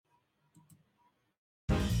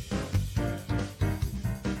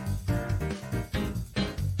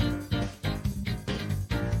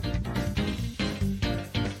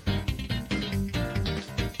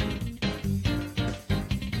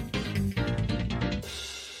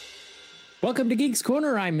Welcome to Geeks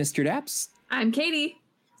Corner. I'm Mr. Daps. I'm Katie.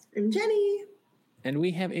 I'm Jenny. And we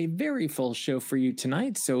have a very full show for you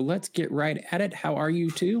tonight, so let's get right at it. How are you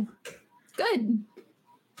two? Good.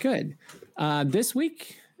 Good. This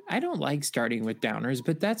week, I don't like starting with downers,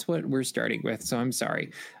 but that's what we're starting with, so I'm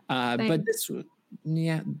sorry. But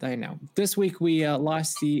I know. This week, we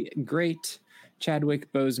lost the great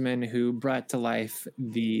Chadwick Boseman, who brought to life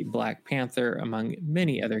the Black Panther, among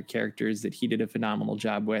many other characters that he did a phenomenal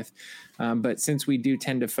job with. But since we do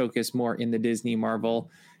tend to focus more in the Disney Marvel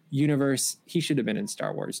universe, he should have been in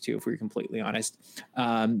Star Wars too, if we're completely honest.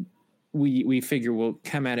 We figure we'll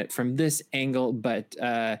come at it from this angle, but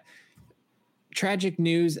tragic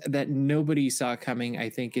news that nobody saw coming, I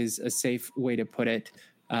think, is a safe way to put it.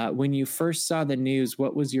 When you first saw the news,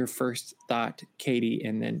 what was your first thought, Katie,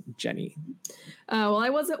 and then Jenny? Well, I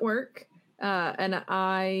was at work, and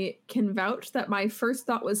I can vouch that my first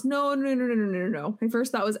thought was, no. My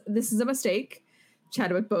first thought was, this is a mistake.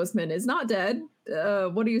 Chadwick Boseman is not dead.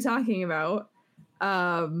 What are you talking about?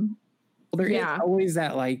 Well, there is always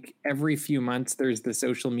that, like, every few months, there's the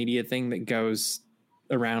social media thing that goes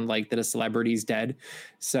around, like, that a celebrity's dead.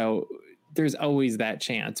 So there's always that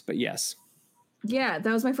chance, but yes. Yeah,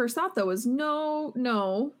 that was my first thought, though, was no.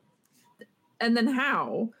 And then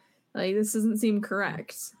how? Like, this doesn't seem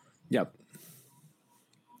correct. Yep.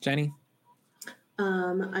 Jenny?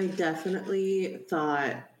 I definitely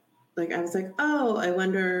thought, like, I was like, oh, I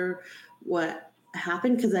wonder what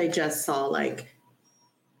happened, because I just saw, like,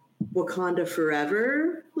 Wakanda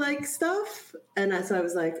Forever, like, stuff. And so I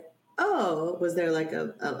was like, oh, was there, like,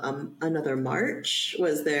 another march?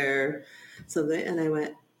 Was there something? And I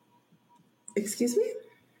went, excuse me?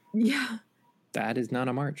 Yeah. That is not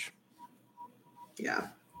a march. Yeah.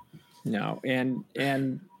 No.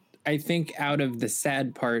 And I think out of the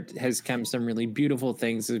sad part has come some really beautiful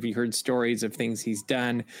things. Have you heard stories of things he's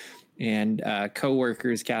done, and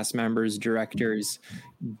co-workers, cast members, directors,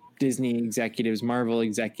 Disney executives, Marvel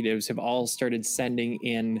executives have all started sending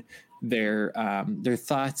in their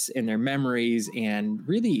thoughts and their memories and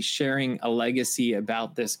really sharing a legacy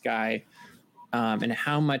about this guy. And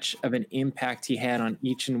how much of an impact he had on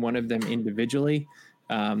each and one of them individually.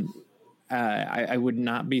 I would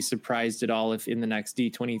not be surprised at all if in the next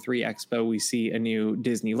D23 Expo we see a new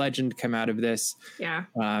Disney legend come out of this. Yeah.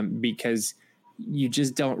 Because you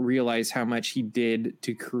just don't realize how much he did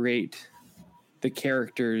to create the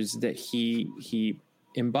characters that he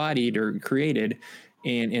embodied or created,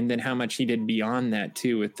 and then how much he did beyond that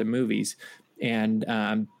too with the movies. And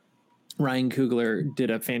Ryan Coogler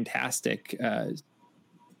did a fantastic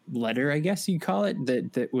letter, I guess you call it,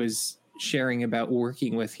 that was sharing about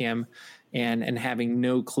working with him and having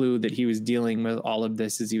no clue that he was dealing with all of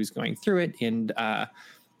this as he was going through it,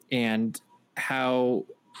 and how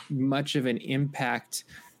much of an impact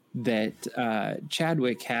that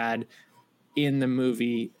Chadwick had in the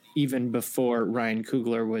movie even before Ryan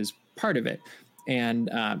Coogler was part of it.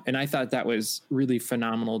 And I thought that was really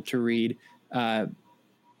phenomenal to read.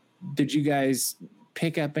 Did you guys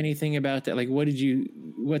pick up anything about that? Like,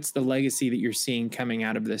 what's the legacy that you're seeing coming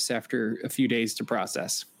out of this after a few days to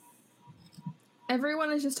process?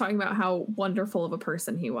 Everyone is just talking about how wonderful of a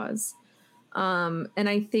person he was. And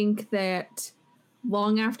I think that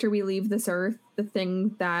long after we leave this earth, the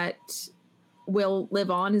thing that will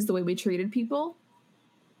live on is the way we treated people.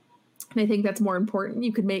 And I think that's more important.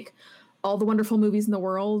 You could make all the wonderful movies in the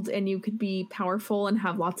world, and you could be powerful and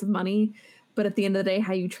have lots of money, but at the end of the day,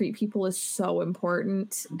 how you treat people is so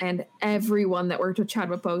important. And everyone that worked with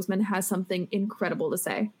Chadwick Boseman has something incredible to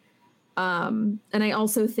say. And I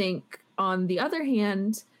also think, on the other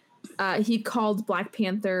hand, he called Black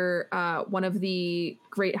Panther one of the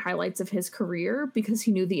great highlights of his career, because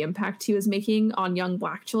he knew the impact he was making on young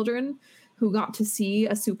Black children who got to see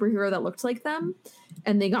a superhero that looked like them,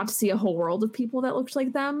 and they got to see a whole world of people that looked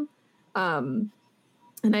like them.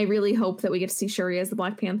 And I really hope that we get to see Shuri as the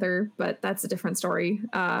Black Panther, but that's a different story.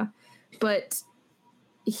 But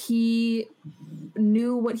he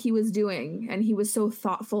knew what he was doing, and he was so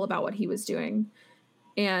thoughtful about what he was doing.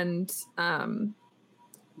 And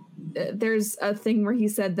there's a thing where he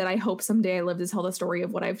said that I hope someday I live to tell the story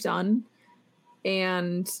of what I've done.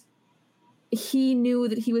 And he knew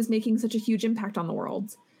that he was making such a huge impact on the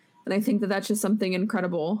world. And I think that that's just something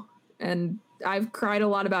incredible. And I've cried a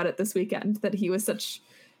lot about it this weekend, that he was such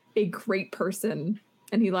a great person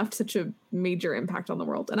and he left such a major impact on the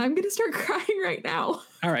world. And I'm going to start crying right now.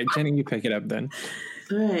 All right, Jenny, you pick it up then.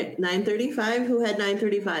 All right, 9:35. Who had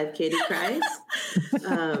 9:35? Katie cries.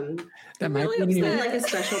 That might really be like a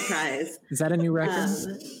special prize. Is that a new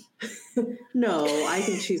record? No, I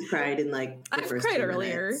think she's cried in like the I've first cried 2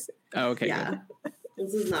 earlier. minutes. Oh, okay. Yeah. Good.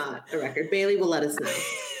 This is not a record. Bailey will let us know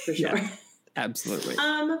for sure. Yeah, absolutely.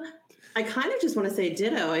 I kind of just want to say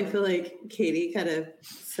ditto. I feel like Katie kind of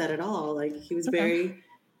said it all. Like he was very,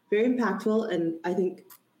 very impactful, and I think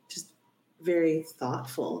just very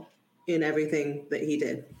thoughtful in everything that he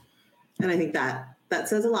did. And I think that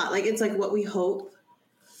says a lot. Like it's like what we hope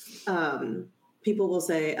people will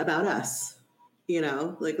say about us. You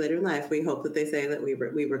know, like later in life, we hope that they say that we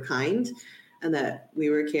were kind and that we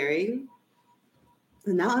were caring.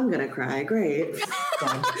 And now I'm gonna cry. Great.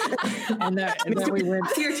 and that we went.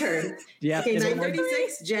 It's your turn. Yeah. Okay,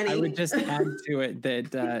 9:36, Jenny. I would just add to it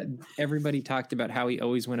that everybody talked about how he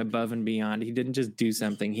always went above and beyond. He didn't just do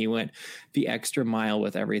something; he went the extra mile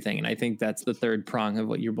with everything. And I think that's the third prong of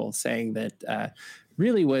what you're both saying. That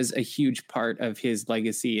really was a huge part of his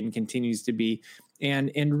legacy and continues to be.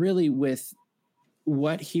 And really with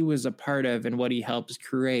what he was a part of and what he helped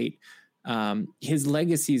create. His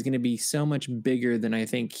legacy is going to be so much bigger than I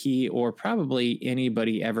think he or probably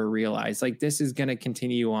anybody ever realized. Like this is going to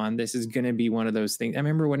continue on. This is going to be one of those things. I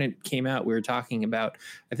remember when it came out, we were talking about,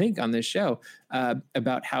 I think on this show,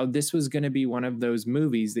 about how this was going to be one of those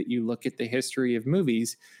movies that you look at the history of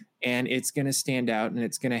movies and it's going to stand out and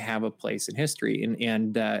it's going to have a place in history.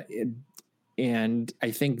 And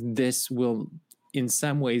I think this will in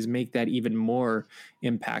some ways make that even more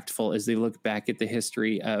impactful as they look back at the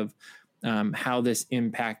history of how this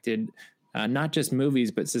impacted not just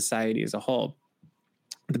movies, but society as a whole.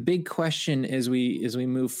 The big question as we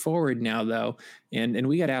move forward now, though, and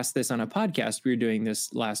we got asked this on a podcast we were doing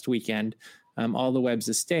this last weekend, All the Web's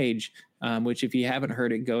a Stage, which if you haven't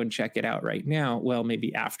heard it, go and check it out right now. Well,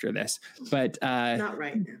 maybe after this, but not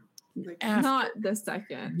right now. Not the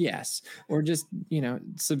second. Yes. Or just,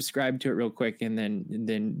 subscribe to it real quick and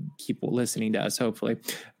then keep listening to us, hopefully.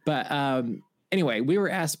 But anyway, we were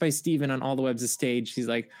asked by Steven on All the Web's a Stage. He's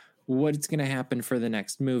like, what's going to happen for the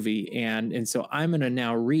next movie? And so I'm going to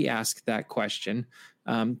now re-ask that question.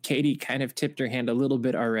 Katie kind of tipped her hand a little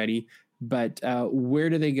bit already, but where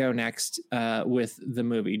do they go next with the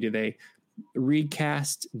movie? Do they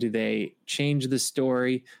recast? Do they change the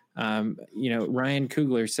story? Ryan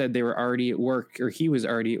Coogler said they were already at work, or he was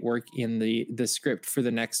already at work in the script for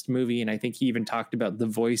the next movie. And I think he even talked about the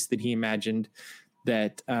voice that he imagined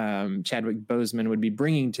that Chadwick Boseman would be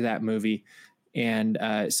bringing to that movie. And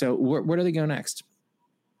so where do they go next?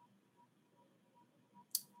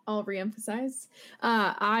 I'll reemphasize.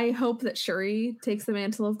 I hope that Shuri takes the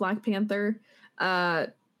mantle of Black Panther.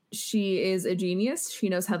 She is a genius. She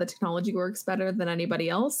knows how the technology works better than anybody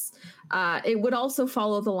else. It would also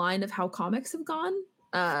follow the line of how comics have gone.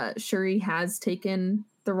 Shuri has taken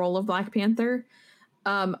the role of Black Panther.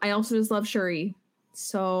 I also just love Shuri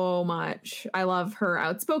so much. I love her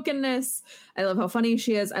outspokenness. I love how funny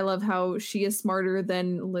she is. I love how she is smarter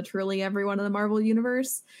than literally everyone in the Marvel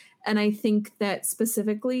universe. And I think that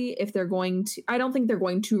specifically, if they're going to, I don't think they're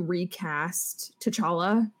going to recast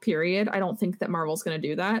T'Challa, period. I don't think that Marvel's going to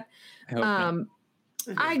do that.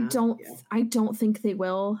 I don't think they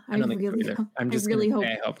will. I really hope.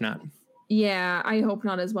 I hope not. Yeah, I hope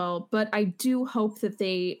not as well. But I do hope that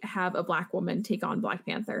they have a Black woman take on Black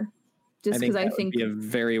Panther. Just because I think would be a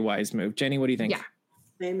very wise move. Jenny, what do you think? Yeah.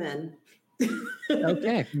 Amen.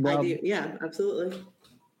 Okay. Well, I do. Yeah, absolutely.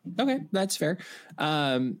 Okay, that's fair.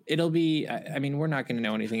 It'll be, I mean, we're not going to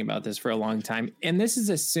know anything about this for a long time. And this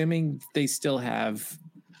is assuming they still have,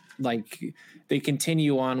 like, they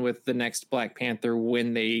continue on with the next Black Panther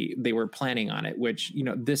when they were planning on it, which,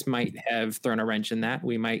 this might have thrown a wrench in that.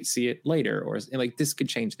 We might see it later, or like this could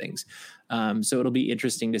change things. So it'll be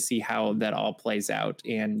interesting to see how that all plays out.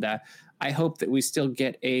 And I hope that we still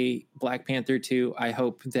get a Black Panther 2. I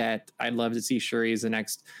hope that I'd love to see Shuri as the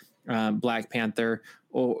next Black Panther.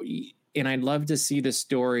 And I'd love to see the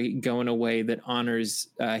story go in a way that honors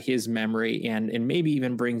his memory and maybe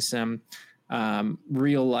even bring some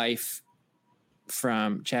real life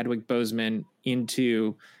from Chadwick Boseman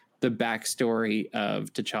into the backstory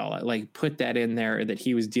of T'Challa. Like put that in there that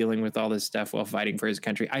he was dealing with all this stuff while fighting for his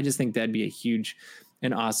country. I just think that'd be a huge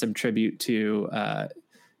and awesome tribute to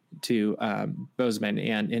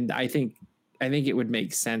Boseman. And I think it would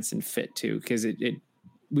make sense and fit too, because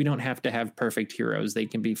we don't have to have perfect heroes. They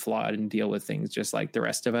can be flawed and deal with things just like the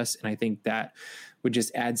rest of us. And I think that would just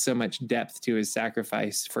add so much depth to his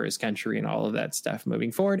sacrifice for his country and all of that stuff moving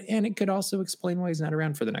forward. And it could also explain why he's not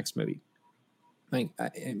around for the next movie. Like,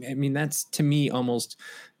 I mean, that's to me almost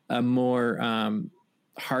a more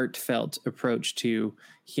heartfelt approach to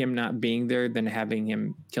him not being there than having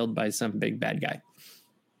him killed by some big bad guy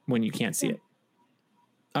when you can't see it.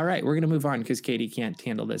 All right, we're going to move on because Katie can't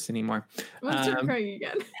handle this anymore. Let's start crying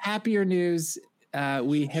again. Happier news.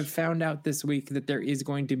 we have found out this week that there is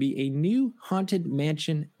going to be a new Haunted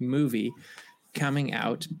Mansion movie coming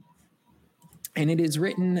out. And it is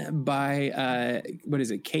written by, what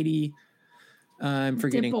is it, Katie? I'm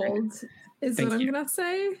forgetting. Dippold is what I'm going to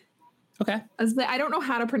say. Okay. I don't know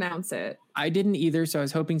how to pronounce it. I didn't either, so I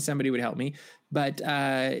was hoping somebody would help me. But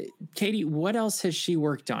Katie, what else has she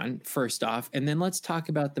worked on, first off? And then let's talk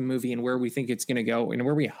about the movie and where we think it's going to go and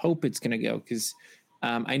where we hope it's going to go. Because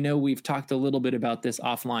I know we've talked a little bit about this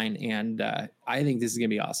offline, and I think this is going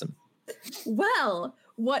to be awesome. Well,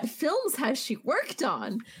 what films has she worked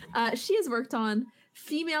on? She has worked on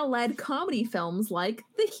female-led comedy films like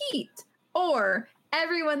The Heat or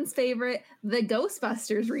everyone's favorite, the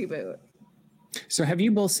Ghostbusters reboot. So have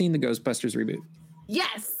you both seen the Ghostbusters reboot?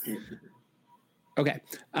 Yes. Okay.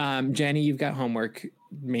 Jenny, you've got homework,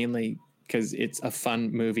 mainly because it's a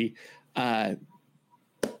fun movie. I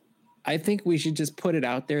think we should just put it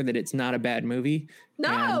out there that it's not a bad movie.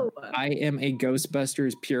 No. And I am a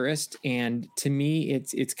Ghostbusters purist, and to me,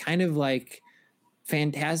 it's kind of like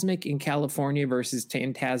Phantasmic in California versus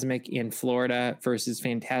Phantasmic in Florida versus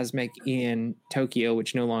Phantasmic in Tokyo,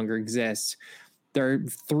 which no longer exists. There are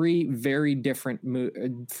three very different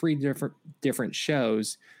different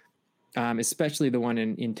shows, especially the one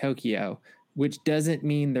in Tokyo, which doesn't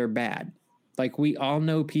mean they're bad. Like, we all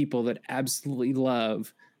know people that absolutely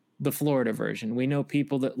love the Florida version. We know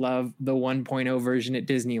people that love the 1.0 version at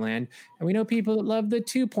Disneyland, and we know people that love the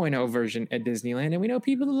 2.0 version at Disneyland, and we know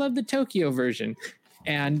people that love the Tokyo version.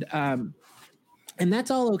 And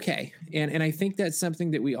that's all okay. And I think that's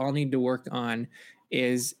something that we all need to work on,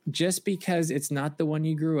 is just because it's not the one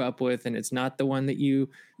you grew up with and it's not the one that you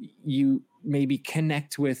maybe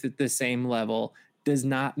connect with at the same level does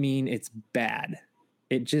not mean it's bad.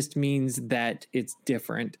 It just means that it's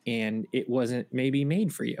different and it wasn't maybe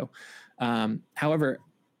made for you. However,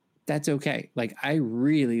 that's okay. Like, I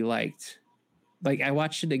really liked, like, I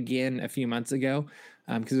watched it again a few months ago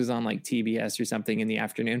because it was on like TBS or something in the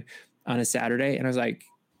afternoon on a Saturday. And I was like,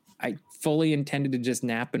 I fully intended to just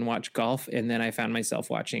nap and watch golf. And then I found myself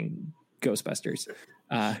watching Ghostbusters.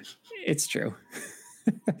 It's true.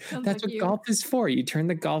 That's what golf is for. You turn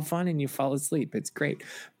the golf on and you fall asleep. It's great.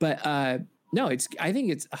 But no, I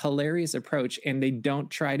think it's a hilarious approach, and they don't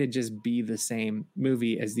try to just be the same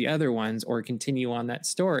movie as the other ones or continue on that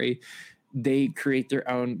story. They create their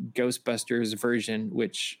own Ghostbusters version,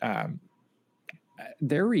 which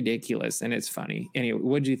they're ridiculous and it's funny. Anyway,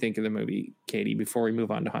 what did you think of the movie, Katie, before we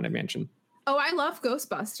move on to Haunted Mansion? Oh, I love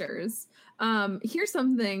Ghostbusters. Here's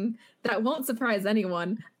something that won't surprise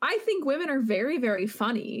anyone. I think women are very, very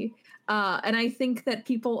funny. And I think that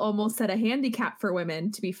people almost set a handicap for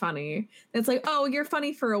women to be funny. It's like, oh, you're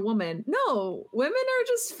funny for a woman. No, women are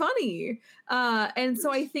just funny. And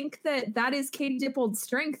so I think that is Katie Dippold's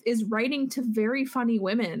strength, is writing to very funny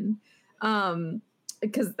women.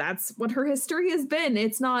 Because that's what her history has been.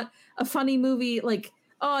 It's not a funny movie like,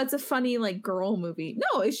 oh, it's a funny like girl movie.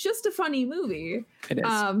 No, it's just a funny movie. It is.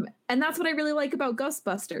 And that's what I really like about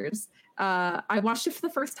Ghostbusters. I watched it for the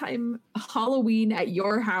first time Halloween at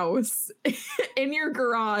your house in your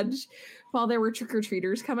garage while there were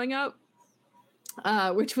trick-or-treaters coming up,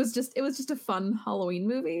 which was just a fun Halloween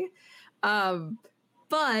movie.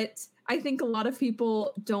 But I think a lot of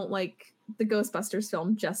people don't like the Ghostbusters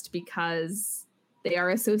film just because they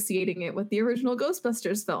are associating it with the original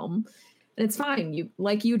Ghostbusters film. And it's fine.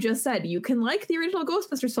 Like you just said, you can like the original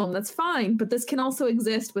Ghostbusters film. That's fine. But this can also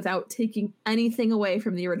exist without taking anything away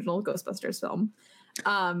from the original Ghostbusters film.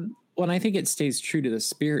 Well, and I think it stays true to the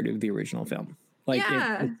spirit of the original film. Like,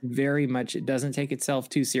 it's very much, it doesn't take itself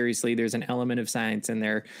too seriously. There's an element of science in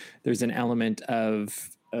there. There's an element of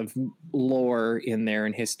lore in there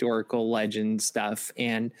and historical legend stuff.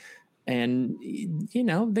 And you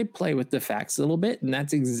know, they play with the facts a little bit, and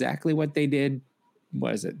that's exactly what they did.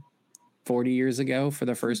 What is it, 40 years ago for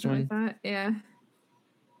the first one? Like that, yeah.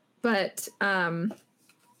 But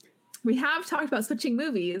we have talked about switching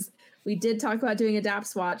movies. We did talk about doing a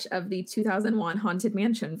DAPS watch of the 2001 Haunted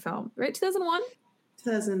Mansion film, right? 2001?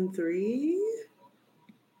 2003?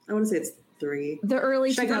 I want to say it's 3. The early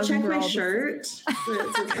 2000s. Should I go check my shirt?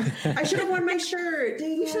 I should have worn my shirt.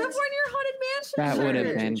 Dang, you should have worn your Haunted Mansion that shirt. Would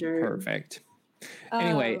have been perfect.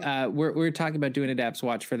 Anyway, we're talking about doing a DAPS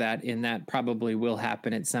watch for that, and that probably will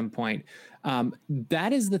happen at some point.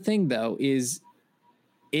 That is the thing, though, is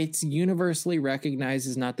it's universally recognized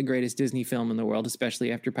as not the greatest Disney film in the world,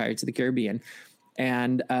 especially after Pirates of the Caribbean.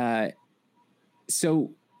 And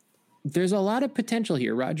so there's a lot of potential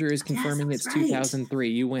here. Roger is confirming it's 2003.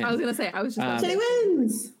 You win. I was going to say, I was just Jenny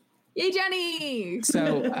wins. Yay, Jenny!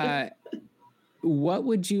 So what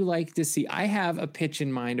would you like to see? I have a pitch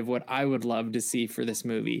in mind of what I would love to see for this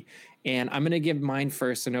movie, and I'm going to give mine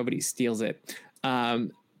first so nobody steals it.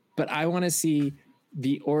 But I want to see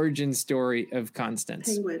the origin story of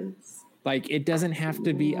Constance. Penguins. Like, it doesn't have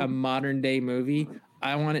to be a modern day movie.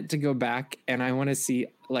 I want it to go back, and I want to see,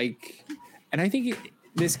 like, and I think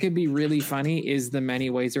this could be really funny, is the many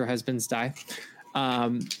ways her husbands die.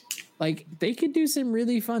 Like, they could do some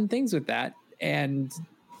really fun things with that, and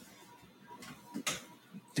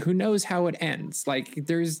who knows how it ends. Like,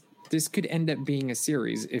 this could end up being a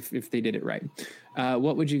series if they did it right.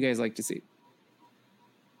 What would you guys like to see?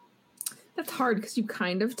 That's hard because you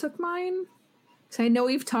kind of took mine. So I know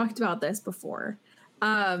we've talked about this before.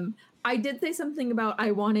 I did say something about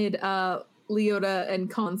I wanted Leota and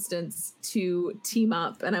Constance to team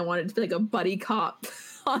up, and I wanted it to be like a buddy cop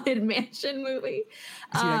haunted mansion movie.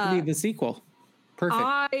 See, that could be the sequel. Perfect.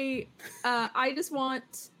 I just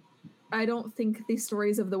want. I don't think the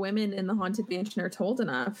stories of the women in the haunted mansion are told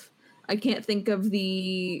enough. I can't think of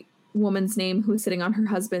the woman's name who's sitting on her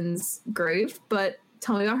husband's grave, but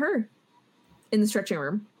tell me about her in the stretching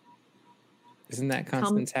room. Isn't that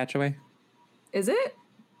Constance Hatchaway? Is it?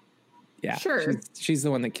 Yeah. Sure. She's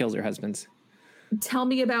the one that kills her husbands. Tell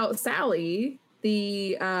me about Sally,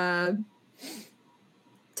 the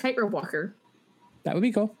tightrope walker. That would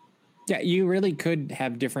be cool. Yeah, you really could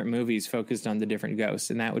have different movies focused on the different ghosts,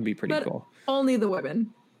 and that would be pretty cool. Only the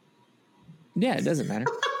women. Yeah, it doesn't matter.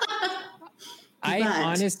 I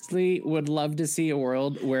honestly would love to see a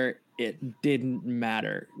world where it didn't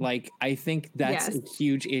matter. Like, I think that's a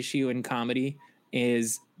huge issue in comedy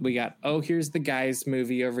is we got, here's the guys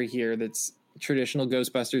movie over here that's traditional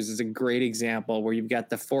Ghostbusters is a great example where you've got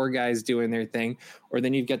the four guys doing their thing, or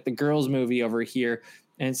then you've got the girls movie over here.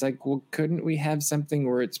 And it's like, well, couldn't we have something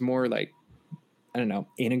where it's more like, I don't know,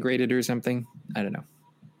 integrated or something? I don't know.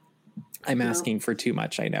 I'm asking for too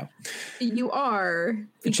much, I know. You are.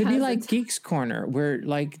 It should be like Geeks Corner, where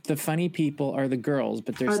like the funny people are the girls,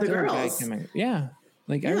 but there's still a guy coming. Yeah.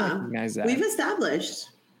 Like I recognize that. We've established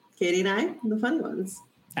Katie and I, the fun ones.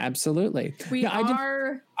 Absolutely.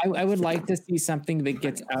 I would like to see something that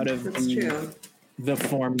gets out of the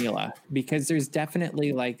formula, because there's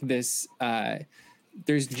definitely like this,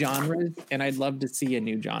 there's genres, and I'd love to see a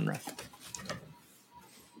new genre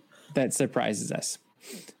that surprises us.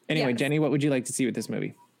 Anyway, Jenny, what would you like to see with this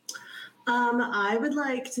movie? I would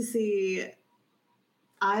like to see,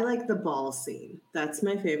 I like the ball scene. That's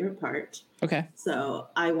my favorite part. Okay. So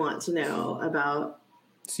I want to know about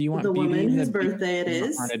the woman whose birthday it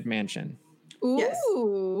is. Haunted mansion. Ooh. Yes.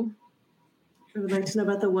 I would like to know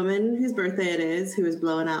about the woman whose birthday it is, who is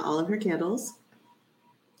blowing out all of her candles,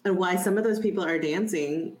 and why some of those people are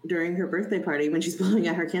dancing during her birthday party when she's blowing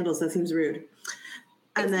out her candles. That seems rude.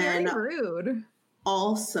 And then very rude.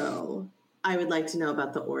 Also, I would like to know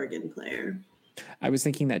about the organ player. I was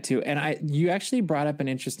thinking that too. And you actually brought up an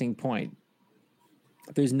interesting point.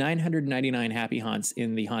 There's 999 happy haunts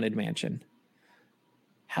in the haunted mansion.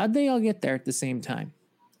 How'd they all get there at the same time?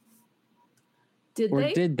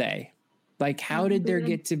 Did they? Like, how did there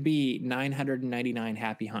get to be 999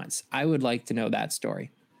 happy haunts? I would like to know that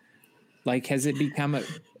story. Like, has it become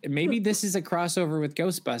maybe this is a crossover with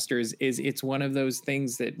Ghostbusters, it's one of those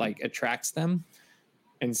things that like attracts them.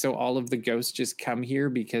 And so all of the ghosts just come here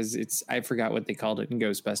because I forgot what they called it in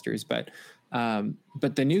Ghostbusters, but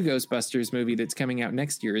the new Ghostbusters movie that's coming out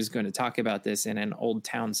next year is going to talk about this in an old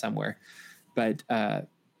town somewhere. But I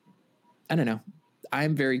don't know.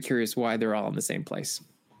 I'm very curious why they're all in the same place.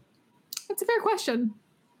 That's a fair question.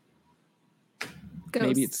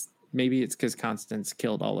 Ghosts. Maybe it's because Constance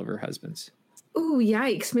killed all of her husbands. Ooh,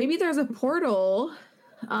 yikes. Maybe there's a portal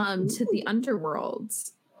to the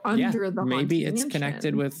underworlds. Maybe it's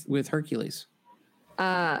connected with Hercules.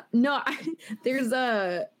 No, there's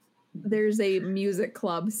a music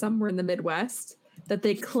club somewhere in the Midwest that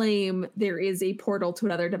they claim there is a portal to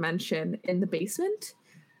another dimension in the basement.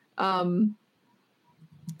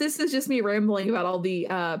 This is just me rambling about all the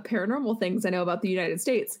paranormal things I know about the United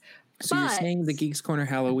States. So you're saying the Geeks Corner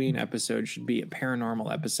Halloween episode should be a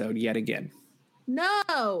paranormal episode yet again?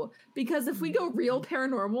 No, because if we go real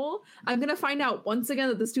paranormal, I'm going to find out once again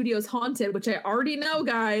that the studio is haunted, which I already know,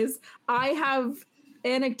 guys. I have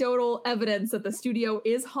anecdotal evidence that the studio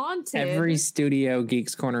is haunted. Every studio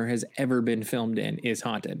Geeks Corner has ever been filmed in is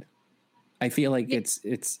haunted. I feel like it's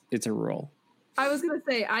a rule. I was going to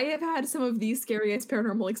say, I have had some of the scariest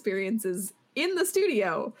paranormal experiences in the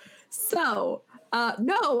studio. So,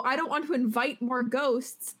 no, I don't want to invite more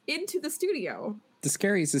ghosts into the studio. The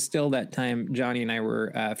scariest is still that time Johnny and I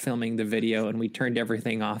were filming the video and we turned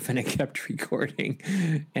everything off and it kept recording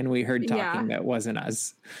and we heard talking that wasn't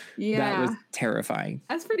us. Yeah. That was terrifying.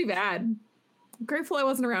 That's pretty bad. I'm grateful I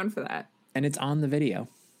wasn't around for that. And it's on the video.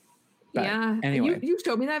 But yeah. Anyway. You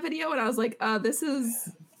showed me that video and I was like, this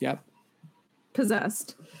is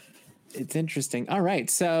possessed. It's interesting. All right.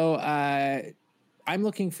 So I'm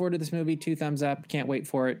looking forward to this movie. 2 thumbs up. Can't wait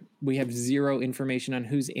for it. We have zero information on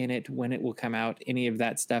who's in it, when it will come out, any of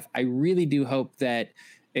that stuff. I really do hope that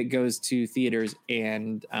it goes to theaters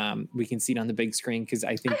and we can see it on the big screen, because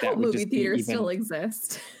I think that would movie just theaters still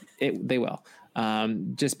exist. They will.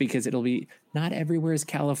 Just because it'll be not everywhere is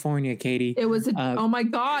California, Katie. It was oh my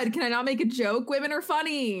God, can I not make a joke? Women are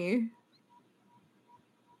funny.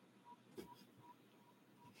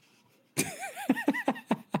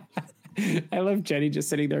 I love Jenny just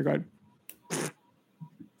sitting there going,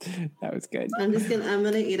 that was good. I'm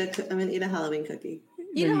gonna eat a Halloween cookie.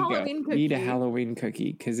 Eat a Halloween cookie. Eat a Halloween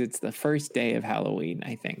cookie, because it's the first day of Halloween,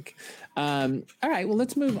 I think. All right, well,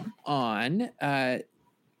 let's move on.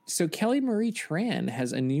 So Kelly Marie Tran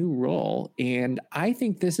has a new role, and I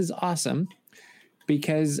think this is awesome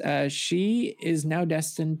because she is now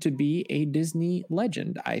destined to be a Disney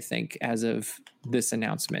legend, I think, as of this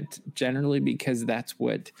announcement, generally because that's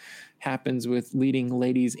what happens with leading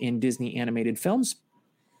ladies in Disney animated films.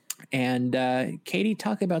 And Katie,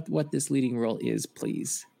 talk about what this leading role is,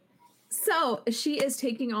 please. So she is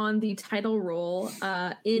taking on the title role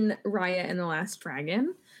in Raya and the Last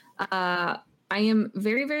Dragon. I am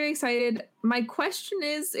very, very excited. My question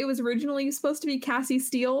is, it was originally supposed to be Cassie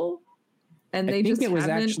Steele, and I think it was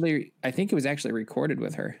actually recorded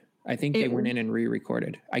with her. I think they went in and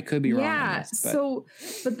re-recorded. I could be wrong on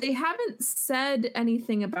this. But they haven't said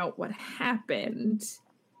anything about what happened.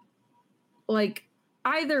 Like,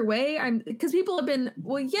 either way, because people have been,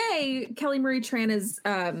 well, yay, Kelly Marie Tran is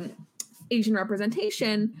Asian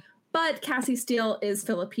representation, but Cassie Steele is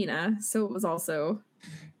Filipina, so it was also.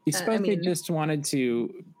 You suppose they just wanted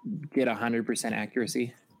to get 100%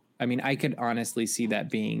 accuracy? I mean, I could honestly see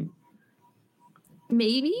that being.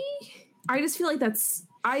 Maybe. I just feel like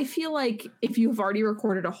I feel like if you've already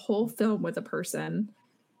recorded a whole film with a person,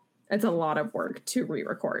 it's a lot of work to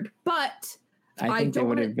re-record. But I think they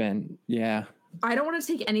would have been, yeah. I don't want to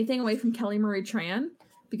take anything away from Kelly Marie Tran,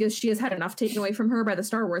 because she has had enough taken away from her by the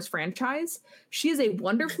Star Wars franchise. She is a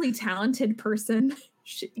wonderfully talented person.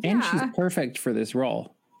 And she's perfect for this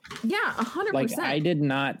role. Yeah, 100%. Like, I did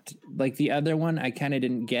not, like the other one, I kind of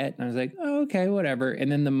didn't get. And I was like, oh, okay, whatever.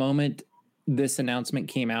 And then the moment this announcement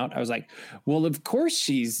came out, I was like, well, of course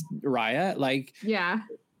she's Raya. Like, yeah.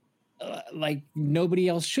 Like nobody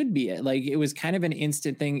else should be it. Like, it was kind of an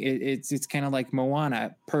instant thing. It's kind of like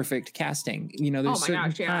Moana, perfect casting. You know, there's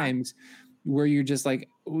certain times where you're just like,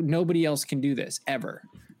 nobody else can do this ever.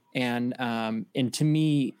 And to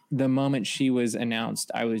me, the moment she was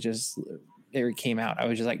announced, I was just, it came out, I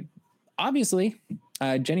was just like, obviously.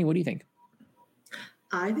 Jenny, what do you think?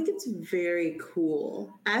 I think it's very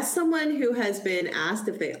cool. As someone who has been asked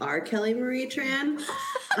if they are Kelly Marie Tran,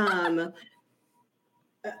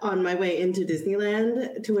 on my way into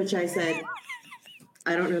Disneyland, to which I said,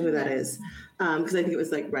 I don't know who that is. Because I think it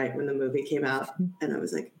was like right when the movie came out. And I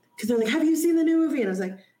was like, because they're like, have you seen the new movie? And I was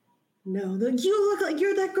like, no. They're like, you look like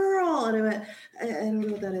you're that girl. And I went, I don't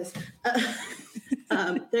know what that is.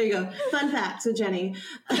 There you go. Fun fact. So Jenny.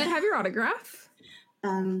 Can I have your autograph?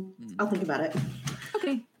 I'll think about it.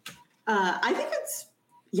 Okay. I think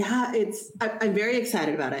I'm very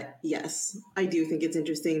excited about it. Yes. I do think it's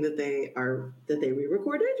interesting that they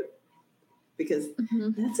re-recorded, because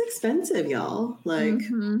that's expensive, y'all. Like,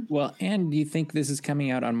 well, and do you think this is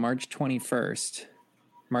coming out on March 21st?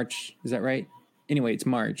 March, is that right? Anyway, it's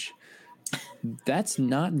March. That's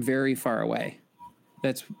not very far away.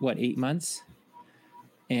 That's what, 8 months?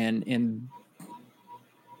 And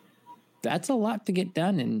that's a lot to get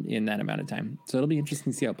done in that amount of time. So it'll be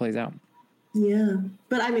interesting to see how it plays out. Yeah,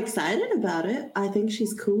 but I'm excited about it. I think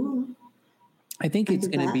she's cool. I think it's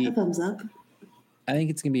going to be a thumbs up. I think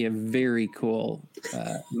it's going to be a very cool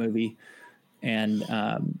movie, and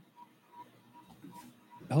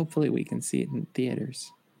hopefully we can see it in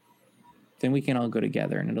theaters. Then we can all go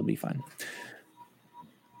together, and it'll be fun.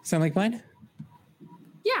 Sound like mine?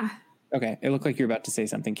 Yeah. Okay. It looked like you were about to say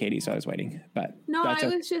something, Katie, so I was waiting. But no, I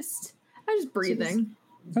was just breathing.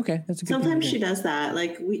 Okay, that's a good Sometimes she does that.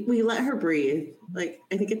 Like, we let her breathe. Like,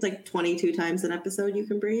 I think it's like 22 times an episode you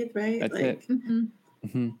can breathe, right? That's like,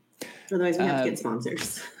 it. Otherwise, we have to get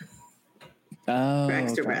sponsors for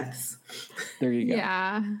extra breaths. There you go.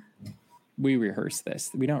 Yeah. We rehearse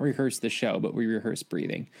this. We don't rehearse the show, but we rehearse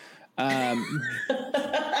breathing. Yeah,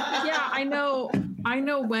 I know. I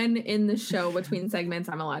know when in the show between segments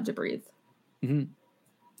I'm allowed to breathe. Mm-hmm.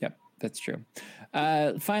 Yep, that's true.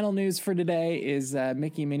 Final news for today is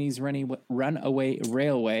Mickey Minnie's Runaway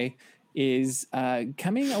Railway is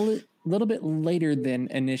coming a little bit later than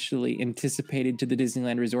initially anticipated to the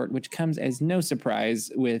Disneyland Resort, which comes as no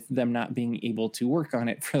surprise with them not being able to work on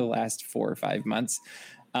it for the last 4 or 5 months.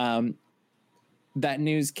 That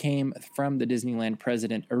news came from the Disneyland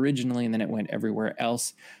president originally, and then it went everywhere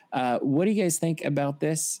else. What do you guys think about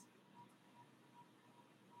this?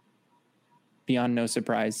 Beyond no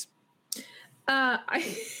surprise. I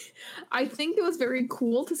think it was very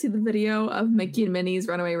cool to see the video of Mickey and Minnie's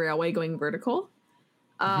Runaway Railway going vertical.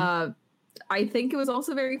 I think it was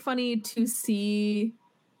also very funny to see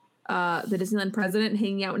the Disneyland president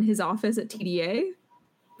hanging out in his office at TDA,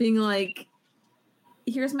 being like,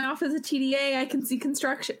 here's my office at TDA. I can see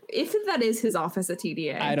construction. If that is his office at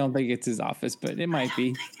TDA. I don't think it's his office, but it might be.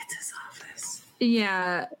 I think it's his office.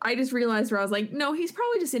 Yeah. I just realized where I was like, no, he's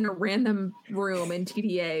probably just in a random room in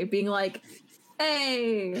TDA being like,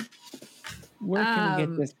 hey. Where can we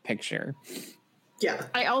get this picture? Yeah.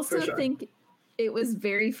 I also think it was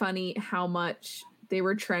very funny how much they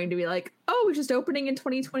were trying to be like, oh, we're just opening in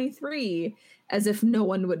 2023, as if no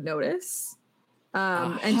one would notice.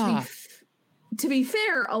 And to be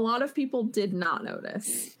fair, a lot of people did not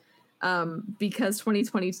notice because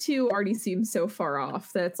 2022 already seems so far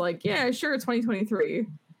off that it's like, yeah, sure, it's 2023,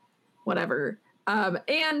 whatever.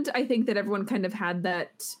 And I think that everyone kind of had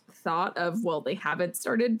that thought of, well, they haven't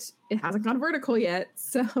started, it hasn't gone vertical yet,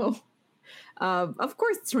 so of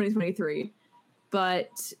course it's 2023.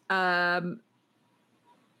 But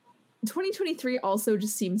 2023 also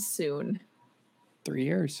just seems soon. 3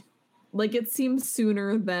 years. Like, it seems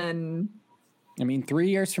sooner than... I mean, 3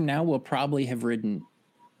 years from now, we'll probably have ridden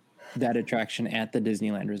that attraction at the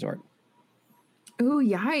Disneyland Resort. Oh,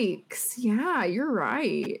 yikes. Yeah, you're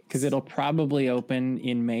right. Because it'll probably open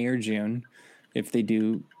in May or June if they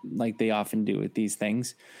do like they often do with these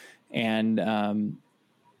things. And,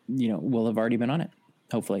 we'll have already been on it,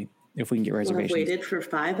 hopefully, if we can get reservations. We've waited for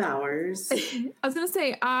 5 hours. I was going to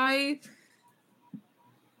say, I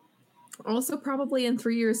also probably in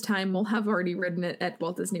 3 years' time will have already ridden it at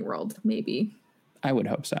Walt Disney World, maybe. I would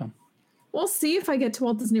hope so. We'll see if I get to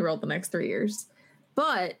Walt Disney World the next 3 years.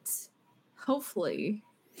 But hopefully.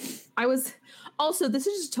 This is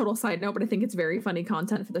just a total side note, but I think it's very funny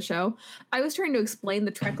content for the show. I was trying to explain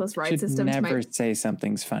the trackless ride system. Never say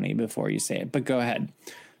something's funny before you say it, but go ahead.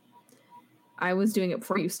 I was doing it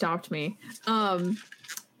before you stopped me.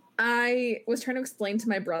 I was trying to explain to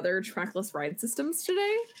my brother trackless ride systems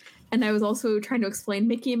today. And I was also trying to explain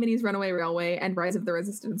Mickey and Minnie's Runaway Railway and Rise of the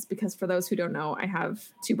Resistance, because for those who don't know, I have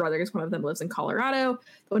 2 brothers. One of them lives in Colorado.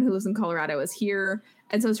 The one who lives in Colorado is here.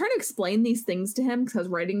 And so I was trying to explain these things to him because I was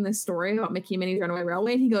writing this story about Mickey and Minnie's Runaway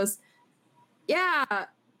Railway. And he goes, yeah,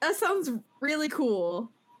 that sounds really cool.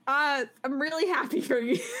 I'm really happy for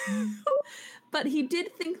you. But he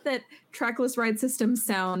did think that trackless ride systems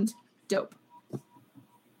sound dope.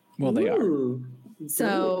 Well, they are.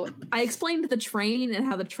 So I explained the train and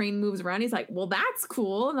how the train moves around. He's like, well, that's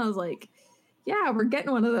cool. And I was like, yeah, we're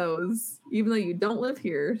getting one of those, even though you don't live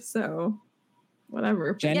here. So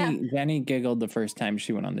whatever. Jenny giggled the first time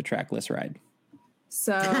she went on the trackless ride.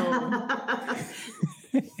 So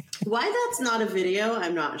why that's not a video,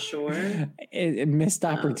 I'm not sure. It missed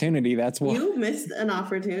opportunity. That's why you missed an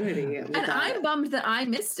opportunity. And I'm bummed that I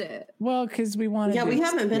missed it. Well, because we wanted. Yeah, we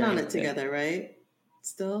haven't been on it together, right?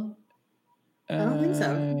 Still. I don't think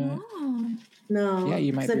so. No. Yeah,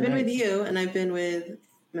 you might be I've been right. with you, and I've been with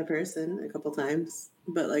my person a couple times,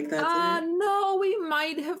 but like that's it. No, we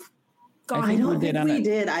might have gone. I don't think we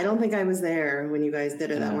did. I don't think I was there when you guys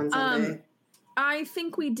did it that one Sunday. I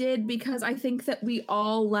think we did because I think that we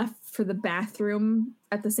all left for the bathroom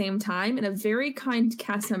at the same time, and a very kind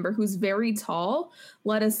cast member who's very tall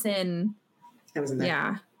let us in. I wasn't there.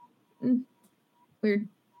 Yeah.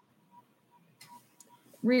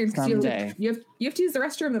 Weird. Someday. You have to use the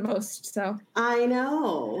restroom the most, so. I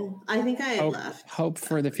know. I think I left. Hope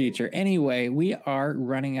for the future. Anyway, we are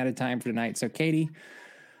running out of time for tonight. So, Katie,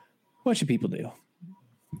 what should people do?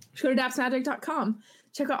 Go to dapsmagic.com.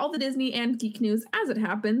 Check out all the Disney and geek news as it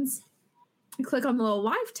happens. And click on the little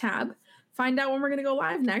live tab. Find out when we're going to go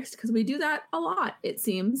live next, because we do that a lot, it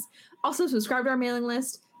seems. Also, subscribe to our mailing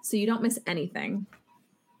list so you don't miss anything.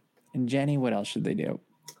 And Jenny, what else should they do?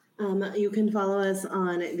 You can follow us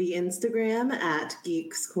on the Instagram at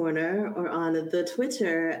Geeks Corner or on the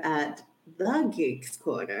Twitter at The Geeks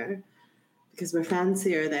Corner, because we're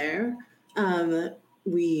fancier there.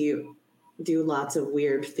 We do lots of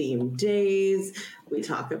weird themed days. We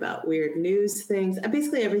talk about weird news things.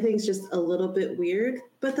 Basically, everything's just a little bit weird,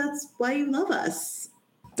 but that's why you love us.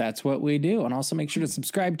 That's what we do. And also make sure to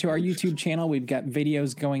subscribe to our YouTube channel. We've got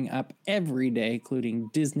videos going up every day, including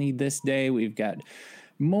Disney this day. We've got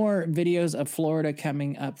more videos of Florida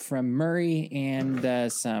coming up from Murray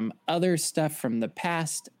and some other stuff from the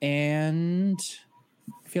past. And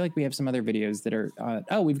I feel like we have some other videos that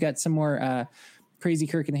are, we've got some more Crazy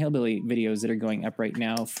Kirk and the Hillbilly videos that are going up right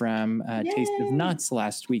now from Taste of Nuts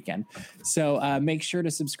last weekend. So make sure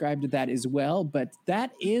to subscribe to that as well. But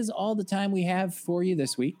that is all the time we have for you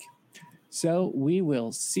this week. So we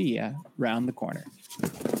will see you around the corner.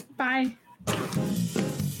 Bye.